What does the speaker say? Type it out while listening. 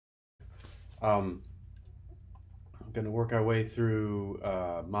I'm going to work our way through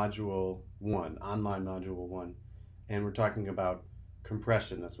Module 1, online Module 1, and we're talking about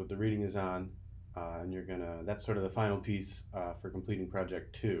compression. That's what the reading is on, and that's sort of the final piece for completing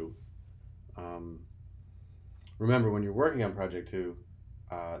Project 2. Remember, when you're working on Project 2,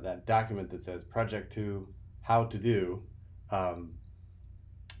 that document that says Project 2, how to do,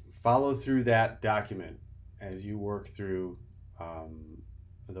 follow through that document as you work through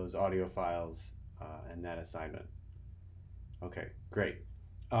those audio files and that assignment. Okay, great.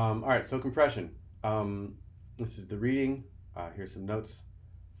 All right, so compression. This is the reading. Here's some notes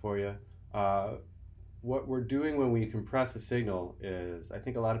for you. What we're doing when we compress a signal is, I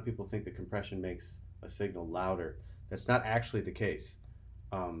think a lot of people think that compression makes a signal louder. That's not actually the case.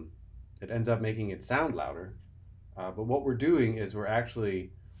 It ends up making it sound louder, but what we're doing is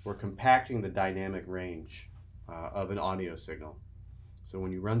we're compacting the dynamic range of an audio signal. So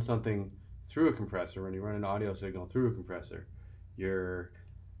when you run something through a compressor, when you run an audio signal through a compressor, you're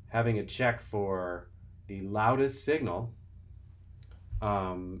having it check for the loudest signal,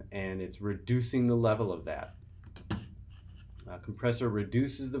 and it's reducing the level of that. A compressor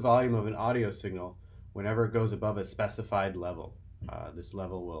reduces the volume of an audio signal whenever it goes above a specified level. This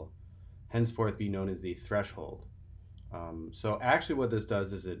level will henceforth be known as the threshold. So actually what this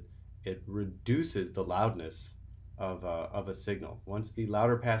does is it reduces the loudness of a signal. Once the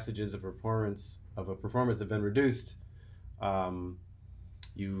louder passages of performance have been reduced,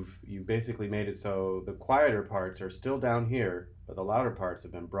 you've basically made it so the quieter parts are still down here, but the louder parts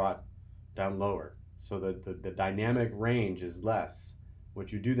have been brought down lower. So the dynamic range is less.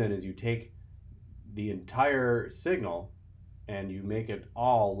 What you do then is you take the entire signal and you make it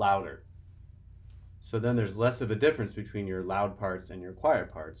all louder. So then there's less of a difference between your loud parts and your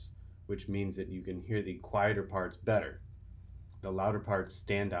quiet parts, which means that you can hear the quieter parts better. The louder parts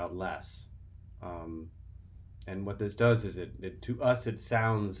stand out less. And what this does is to us it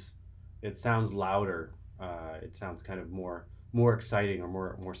sounds louder. It sounds kind of more exciting or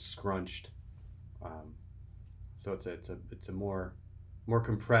more scrunched. So it's a more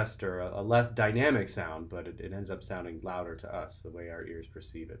compressed or a less dynamic sound, but it ends up sounding louder to us the way our ears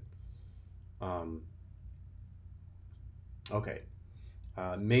perceive it. Okay.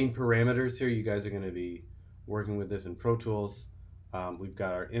 Main parameters here, you guys are going to be working with this in Pro Tools. We've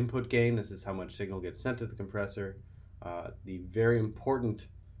got our input gain. This is how much signal gets sent to the compressor. The very important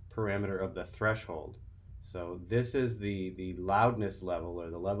parameter of the threshold. So this is the loudness level,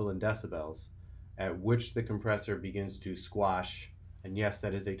 or the level in decibels, at which the compressor begins to squash. And yes,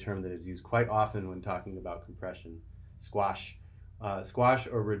 that is a term that is used quite often when talking about compression. Squash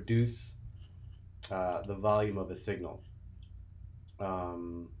or reduce the volume of a signal.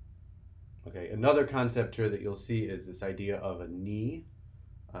 Okay, another concept here that you'll see is this idea of a knee.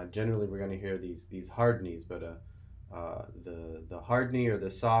 Generally, we're going to hear these hard knees, but the hard knee or the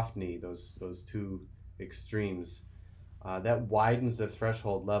soft knee, those two extremes, that widens the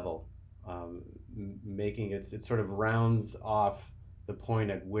threshold level, making it sort of rounds off the point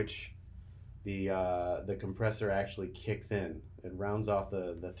at which the compressor actually kicks in. It rounds off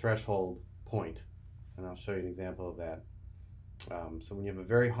the threshold point, and I'll show you an example of that. So when you have a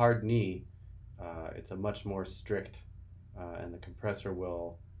very hard knee, it's a much more strict, and the compressor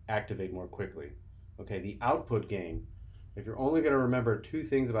will activate more quickly. Okay, the output gain. If you're only going to remember two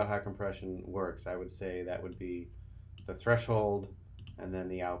things about how compression works, I would say that would be the threshold and then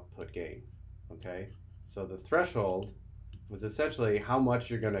the output gain. Okay, so the threshold is essentially how much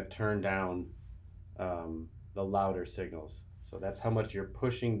you're going to turn down the louder signals. So that's how much you're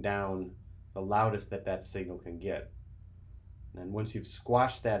pushing down the loudest that signal can get. And once you've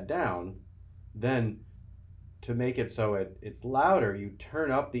squashed that down, then to make it so it's louder, you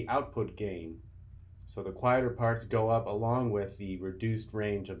turn up the output gain. So the quieter parts go up along with the reduced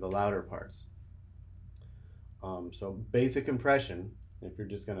range of the louder parts. So basic compression, if you're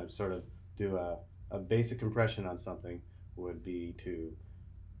just going to sort of do a basic compression on something, would be to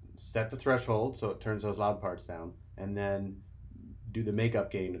set the threshold so it turns those loud parts down, and then do the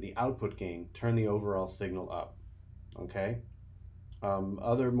makeup gain or the output gain, turn the overall signal up. Okay?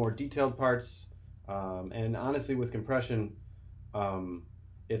 Other more detailed parts, and honestly with compression,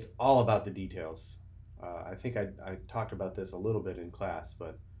 it's all about the details. I think I talked about this a little bit in class,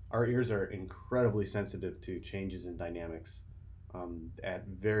 but our ears are incredibly sensitive to changes in dynamics at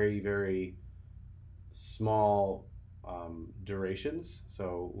very, very small durations.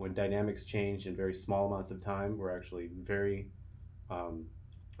 So when dynamics change in very small amounts of time, we're actually very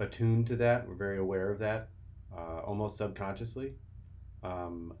attuned to that. We're very aware of that, almost subconsciously.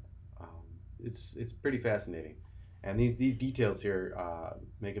 It's pretty fascinating. And these details here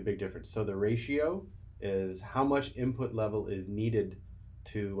make a big difference. So the ratio is how much input level is needed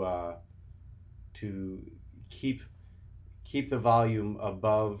to keep the volume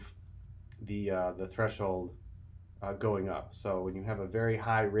above the threshold going up. So when you have a very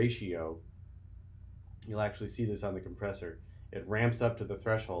high ratio, you'll actually see this on the compressor. It ramps up to the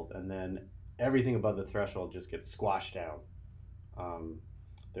threshold, and then everything above the threshold just gets squashed down.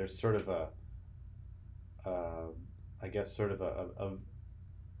 There's sort of I guess sort of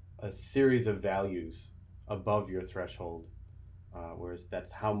a series of values above your threshold, whereas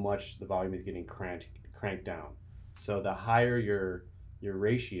that's how much the volume is getting cranked down. So the higher your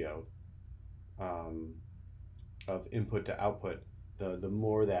ratio of input to output, the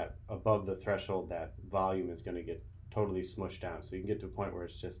more that above the threshold that volume is going to get totally smushed down. So you can get to a point where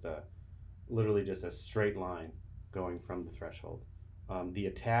it's just literally just a straight line going from the threshold. The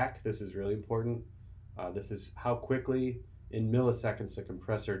attack, this is really important. This is how quickly in milliseconds the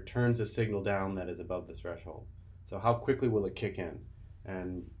compressor turns a signal down that is above the threshold. So how quickly will it kick in?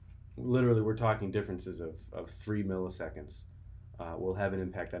 And literally we're talking differences of 3 milliseconds will have an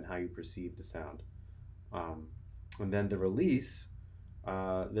impact on how you perceive the sound. And then the release,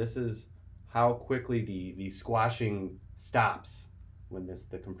 this is how quickly the squashing stops when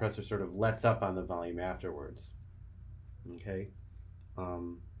the compressor sort of lets up on the volume afterwards. Okay,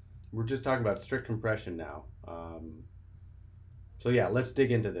 we're just talking about strict compression now. So yeah, let's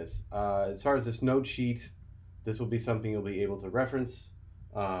dig into this. As far as this note sheet, this will be something you'll be able to reference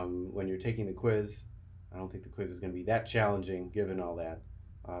when you're taking the quiz. I don't think the quiz is going to be that challenging given all that.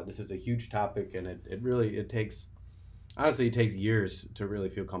 This is a huge topic, and it takes, honestly, it takes years to really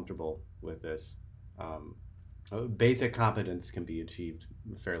feel comfortable with this. Basic competence can be achieved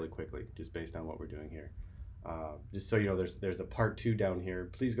fairly quickly just based on what we're doing here. Just so you know, there's a part 2 down here.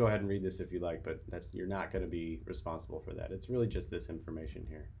 Please go ahead and read this if you like, but you're not going to be responsible for that. It's really just this information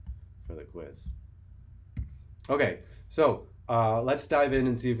here for the quiz. Okay, so let's dive in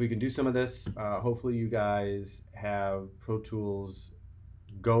and see if we can do some of this. Hopefully you guys have Pro Tools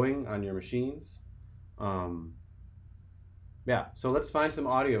going on your machines. Yeah, so let's find some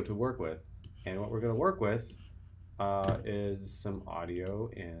audio to work with. And what we're going to work with is some audio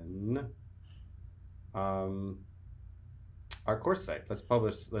in our course site. Let's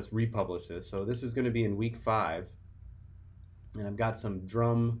republish this. So this is going to be in week 5, and I've got some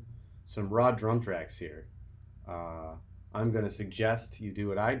raw drum tracks here. I'm going to suggest you do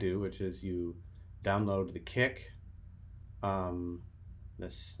what I do, which is you download the kick, the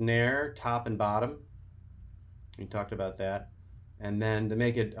snare, top and bottom. We talked about that. And then to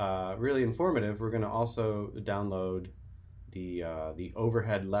make it really informative, we're going to also download the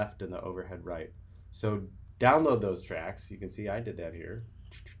overhead left and the overhead right. So download those tracks. You can see I did that here.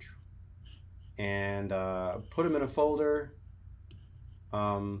 And put them in a folder.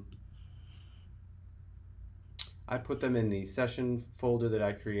 I put them in the session folder that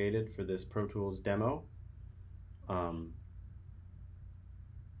I created for this Pro Tools demo.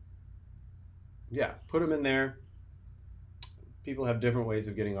 Yeah, put them in there. People have different ways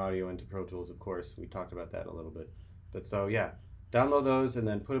of getting audio into Pro Tools, of course. We talked about that a little bit. But so yeah, download those and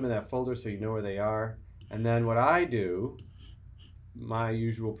then put them in that folder so you know where they are. And then what I do, my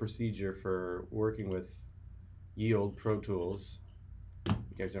usual procedure for working with ye old Pro Tools, you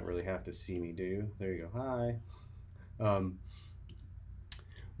guys don't really have to see me, do you? There you go, hi.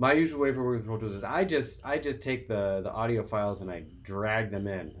 My usual way for working with Pro Tools is I just take the audio files and I drag them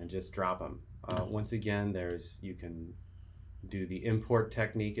in and just drop them. Once again, you can do the import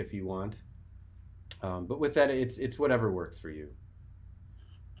technique if you want, but with that, it's whatever works for you.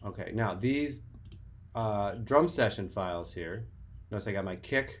 Okay, now these drum session files here. Notice I got my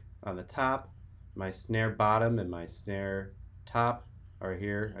kick on the top, my snare bottom, and my snare top are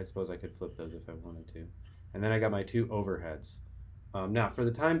here. I suppose I could flip those if I wanted to. And then I got my 2 overheads. Now, for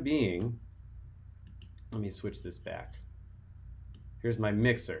the time being, let me switch this back. Here's my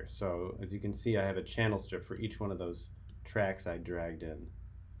mixer. So as you can see, I have a channel strip for each one of those tracks I dragged in.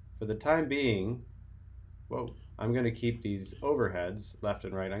 For the time being, I'm going to keep these overheads left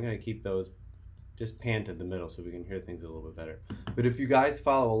and right. I'm going to keep those just panned to the middle so we can hear things a little bit better. But if you guys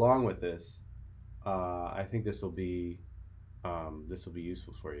follow along with this, I think this will be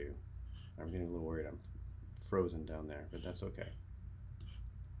useful for you. I'm getting a little worried. I'm frozen down there, but that's okay.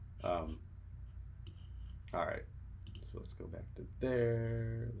 All right, so let's go back to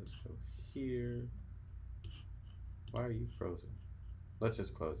there. Let's go here. Why are you frozen? Let's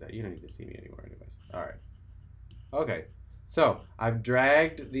just close that. You don't need to see me anymore anyways. All right. Okay, so I've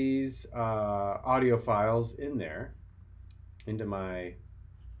dragged these audio files in there into my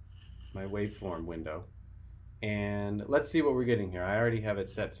waveform window. And let's see what we're getting here. I already have it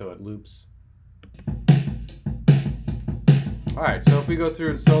set so it loops. All right, so if we go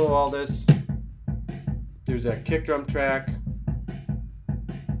through and solo all this, there's a kick drum track.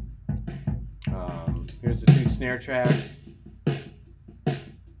 Here's the 2 snare tracks.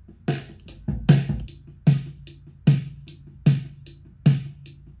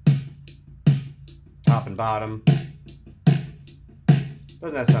 Top and bottom.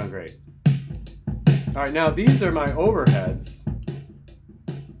 Doesn't that sound great? All right, now these are my overheads.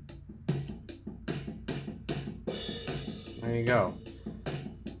 There you go.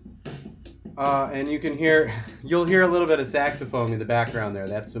 And you can hear, you'll hear a little bit of saxophone in the background there.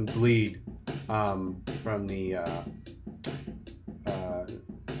 That's some bleed from the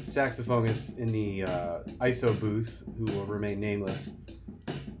saxophonist in the ISO booth, who will remain nameless,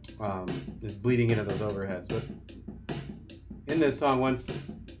 is bleeding into those overheads. But in this song, once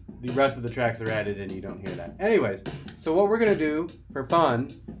the rest of the tracks are added in, you don't hear that. Anyways, so what we're going to do for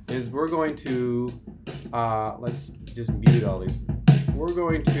fun is we're going to, let's just mute all these. We're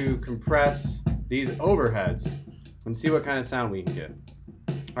going to compress these overheads and see what kind of sound we can get.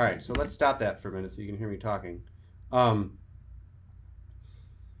 All right, so let's stop that for a minute so you can hear me talking.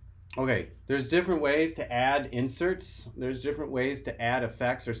 Okay, there's different ways to add inserts. There's different ways to add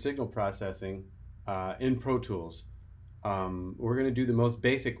effects or signal processing in Pro Tools. We're going to do the most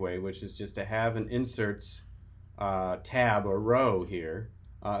basic way, which is just to have an inserts tab or row here.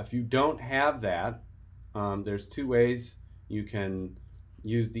 If you don't have that, there's 2 ways you can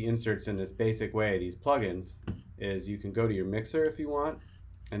use the inserts in this basic way. These plugins is you can go to your mixer if you want,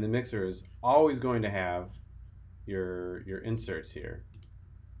 and the mixer is always going to have your inserts here.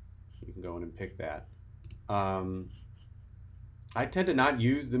 You can go in and pick that. I tend to not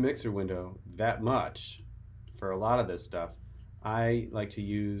use the mixer window that much for a lot of this stuff. I like to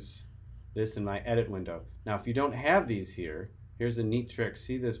use this in my edit window. Now if you don't have these here, here's a neat trick.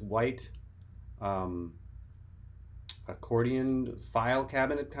 See this white accordion file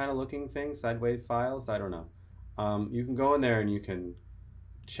cabinet kind of looking thing, sideways files? I don't know. You can go in there and you can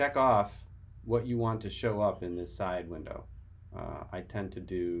check off what you want to show up in this side window. I tend to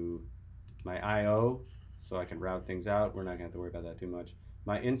do my I/O so I can route things out. We're not going to have to worry about that too much.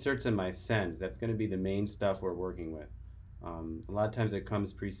 My inserts and my sends, that's going to be the main stuff we're working with. A lot of times it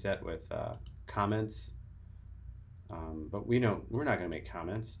comes preset with comments, but we're not going to make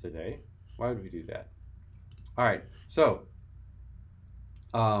comments today. Why would we do that? All right, so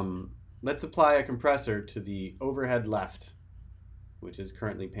let's apply a compressor to the overhead left, which is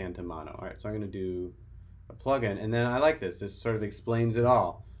currently pan to mono. All right, so I'm going to do a plugin, and then I like this. This sort of explains it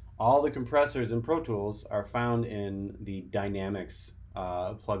all. All the compressors in Pro Tools are found in the Dynamics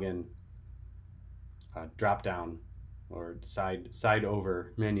plugin drop down or side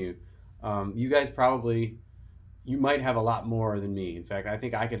over menu. You guys probably, you might have a lot more than me. In fact, I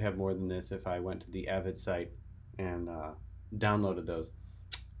think I could have more than this if I went to the Avid site and downloaded those.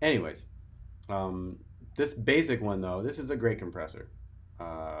 Anyways, this basic one though, this is a great compressor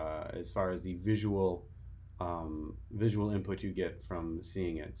as far as the visual input you get from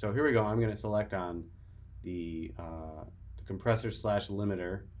seeing it. So here we go. I'm going to select on the compressor /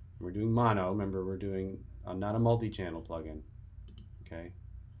 limiter. We're doing mono. Remember, we're doing not a multi-channel plugin. Okay.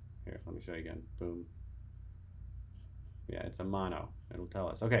 Here, let me show you again. Boom. Yeah, it's a mono. It'll tell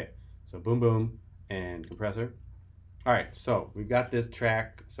us. Okay. So boom, boom, and compressor. All right. So we've got this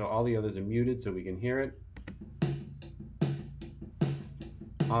track. So all the others are muted, so we can hear it.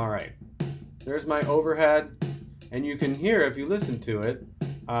 All right. There's my overhead, and you can hear, if you listen to it,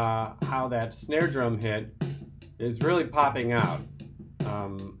 how that snare drum hit is really popping out.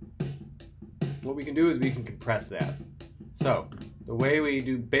 What we can do is we can compress that. So the way we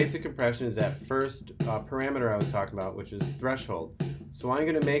do basic compression is that first parameter I was talking about, which is threshold. So I'm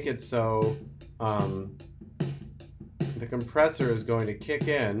going to make it so the compressor is going to kick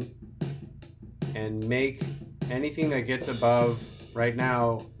in and make anything that gets above, right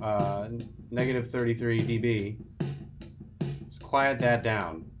now, negative 33 dB. Let's quiet that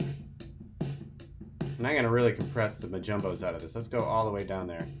down. And I'm going to really compress the majumbos out of this. Let's go all the way down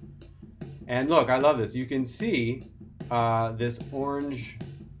there. And look, I love this. You can see this orange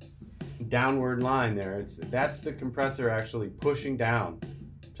downward line there. That's the compressor actually pushing down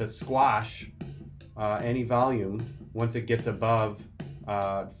to squash any volume once it gets above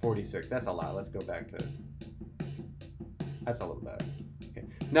 46. That's a lot. Let's go back to, that's a little better. Okay.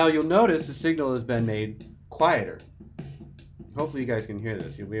 Now you'll notice the signal has been made quieter. Hopefully you guys can hear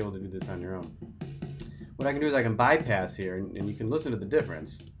this. You'll be able to do this on your own. What I can do is I can bypass here, and you can listen to the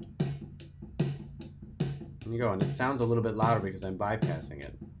difference. And you go, and it sounds a little bit louder because I'm bypassing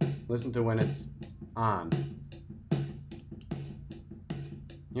it. Listen to when it's on.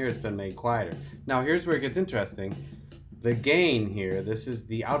 Here it's been made quieter. Now here's where it gets interesting. The gain here, this is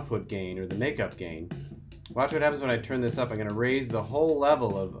the output gain or the makeup gain. Watch what happens when I turn this up. I'm going to raise the whole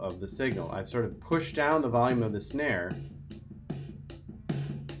level of the signal. I've sort of pushed down the volume of the snare.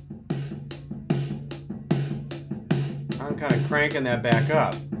 I'm kind of cranking that back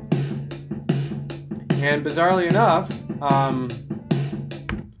up. And bizarrely enough,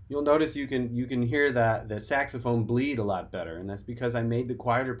 you'll notice you can hear that the saxophone bleed a lot better, and that's because I made the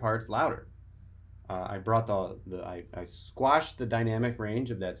quieter parts louder. I brought I squashed the dynamic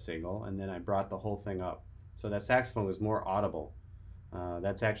range of that signal, and then I brought the whole thing up. So that saxophone was more audible.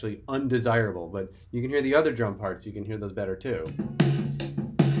 That's actually undesirable, but you can hear the other drum parts. You can hear those better too.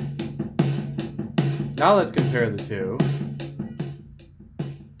 Now let's compare the two.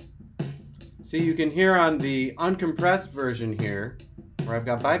 See, you can hear on the uncompressed version here, where I've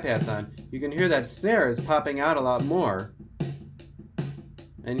got bypass on, you can hear that snare is popping out a lot more.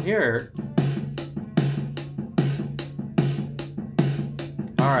 And here,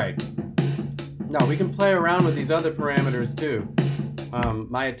 alright. Now we can play around with these other parameters too.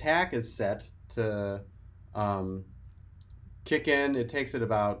 My attack is set to kick in. It takes it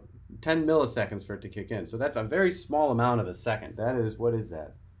about 10 milliseconds for it to kick in. So that's a very small amount of a second. That is, what is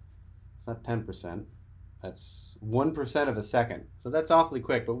that? It's not 10%. That's 1% of a second. So that's awfully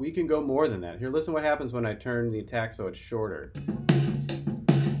quick, but we can go more than that. Here, listen what happens when I turn the attack so it's shorter.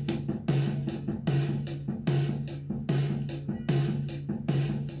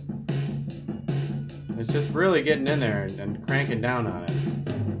 It's just really getting in there and cranking down on it.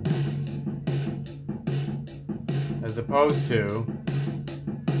 As opposed to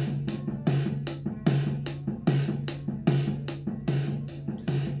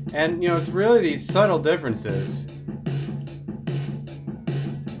and, you know, it's really these subtle differences.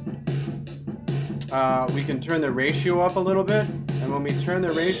 We can turn the ratio up a little bit, and when we turn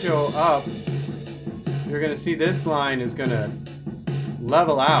the ratio up, you're going to see this line is going to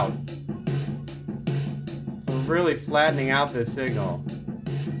level out. So we're really flattening out this signal.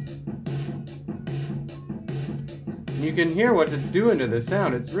 And you can hear what it's doing to the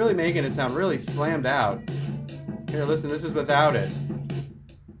sound. It's really making it sound really slammed out. Here, listen, this is without it.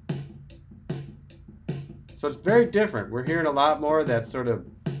 So it's very different. We're hearing a lot more of that sort of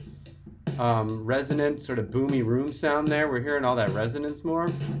resonant, sort of boomy room sound there. We're hearing all that resonance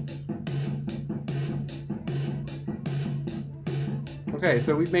more. Okay,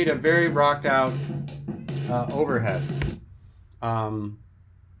 so we've made a very rocked out overhead.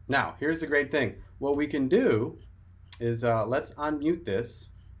 Now, here's the great thing. What we can do is, let's unmute this.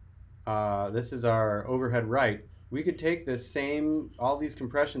 This is our overhead right. We could take this same, all these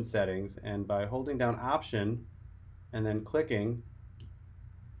compression settings, and by holding down Option and then clicking,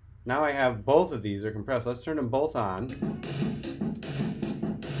 now I have both of these are compressed. Let's turn them both on.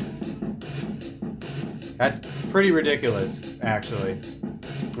 That's pretty ridiculous, actually.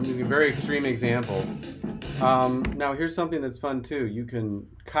 I'm using a very extreme example. Now here's something that's fun too. You can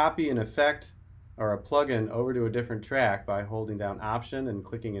copy an effect or a plugin over to a different track by holding down Option and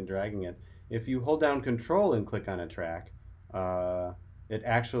clicking and dragging it. If you hold down Control and click on a track, it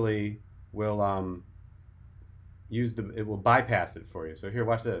actually will it will bypass it for you. So here,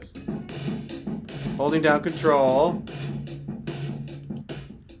 watch this. Holding down Control.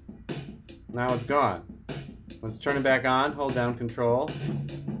 Now it's gone. Let's turn it back on. Hold down Control.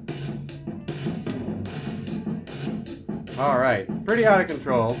 All right, pretty out of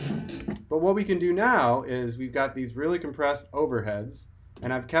control. But what we can do now is we've got these really compressed overheads,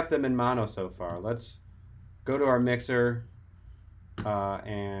 and I've kept them in mono so far. Let's go to our mixer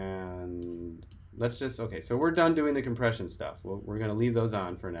and let's just, okay, so we're done doing the compression stuff. We're going to leave those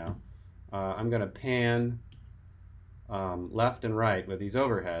on for now. I'm going to pan left and right with these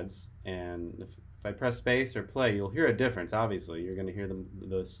overheads, and if I press space or play, you'll hear a difference, obviously. You're going to hear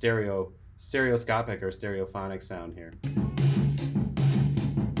the stereoscopic or stereophonic sound here.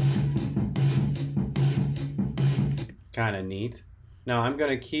 Kind of neat. Now I'm going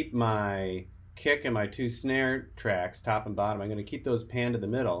to keep my kick and my two snare tracks, top and bottom. I'm going to keep those panned to the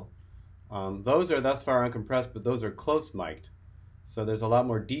middle. Those are thus far uncompressed, but those are close mic'd. So there's a lot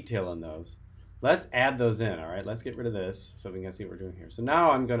more detail in those. Let's add those in, all right? Let's get rid of this so we can see what we're doing here. So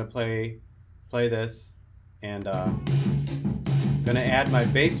now I'm going to play this, and I'm going to add my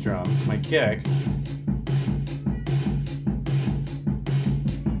bass drum, my kick.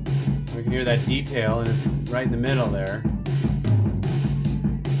 We can hear that detail, and it's right in the middle there.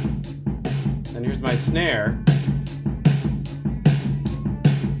 And here's my snare.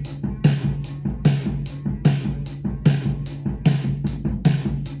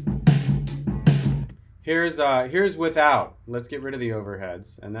 Here's without. Let's get rid of the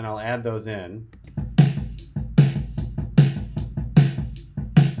overheads, and then I'll add those in.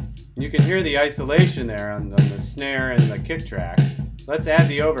 You can hear the isolation there on the snare and the kick track. Let's add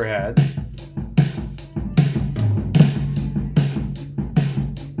the overheads.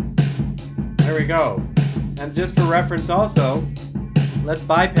 There we go. And just for reference also, let's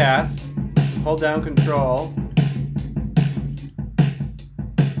bypass, hold down Control.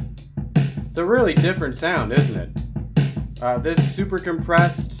 It's a really different sound, isn't it? This super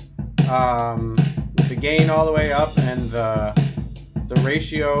compressed, with the gain all the way up and the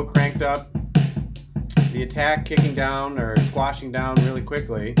ratio cranked up, the attack kicking down or squashing down really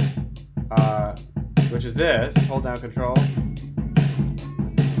quickly, which is this, hold down Control.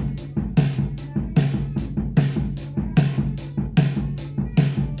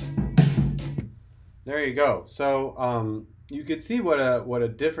 There you go. So you can see what a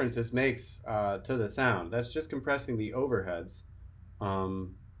difference this makes to the sound. That's just compressing the overheads.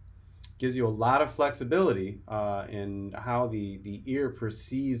 Gives you a lot of flexibility in how the ear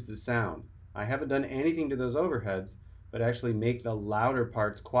perceives the sound. I haven't done anything to those overheads, but actually make the louder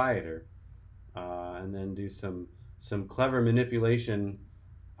parts quieter, and then do some clever manipulation,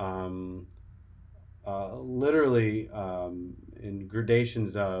 literally in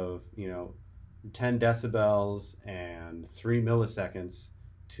gradations of 10 decibels and 3 milliseconds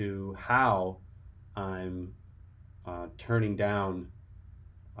to how I'm turning down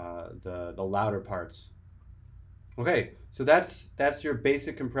the louder parts. Okay, so that's your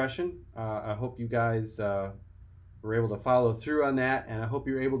basic compression. I hope you guys were able to follow through on that, and I hope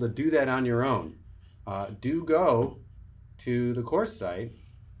you're able to do that on your own. Do go to the course site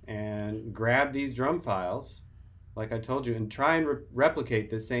and grab these drum files, like I told you, and try and replicate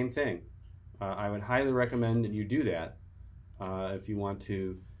the same thing. I would highly recommend that you do that if you want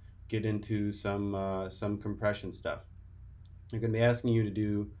to get into some compression stuff. I'm going to be asking you to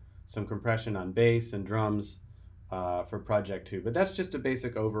do some compression on bass and drums for Project 2, but that's just a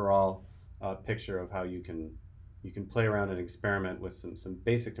basic overall picture of how you can play around and experiment with some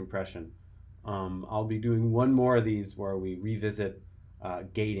basic compression. I'll be doing one more of these where we revisit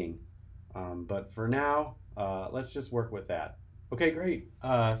gating, but for now, let's just work with that. Okay, great.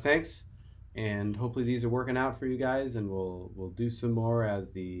 Thanks. And hopefully these are working out for you guys, and we'll do some more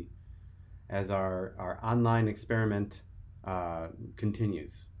as our online experiment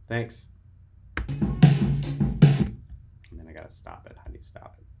continues. Thanks. And then I gotta stop it. How do you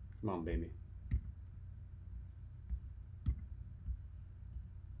stop it? Come on, baby.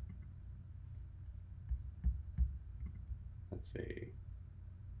 Let's see.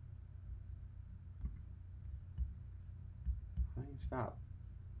 How do you stop?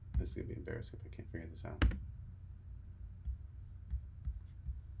 This is going to be embarrassing if I can't figure this out.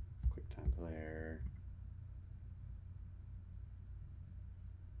 QuickTime Player.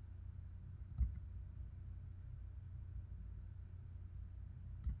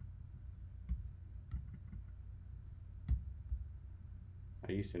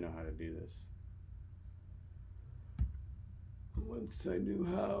 I used to know how to do this. Once I knew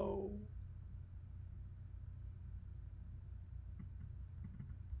how.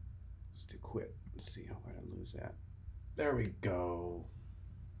 To quit. Let's see how far I lose that. There we go.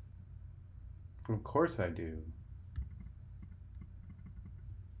 Of course I do.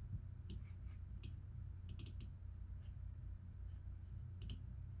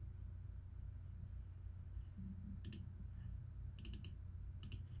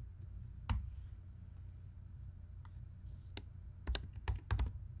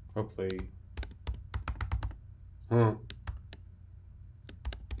 Hopefully.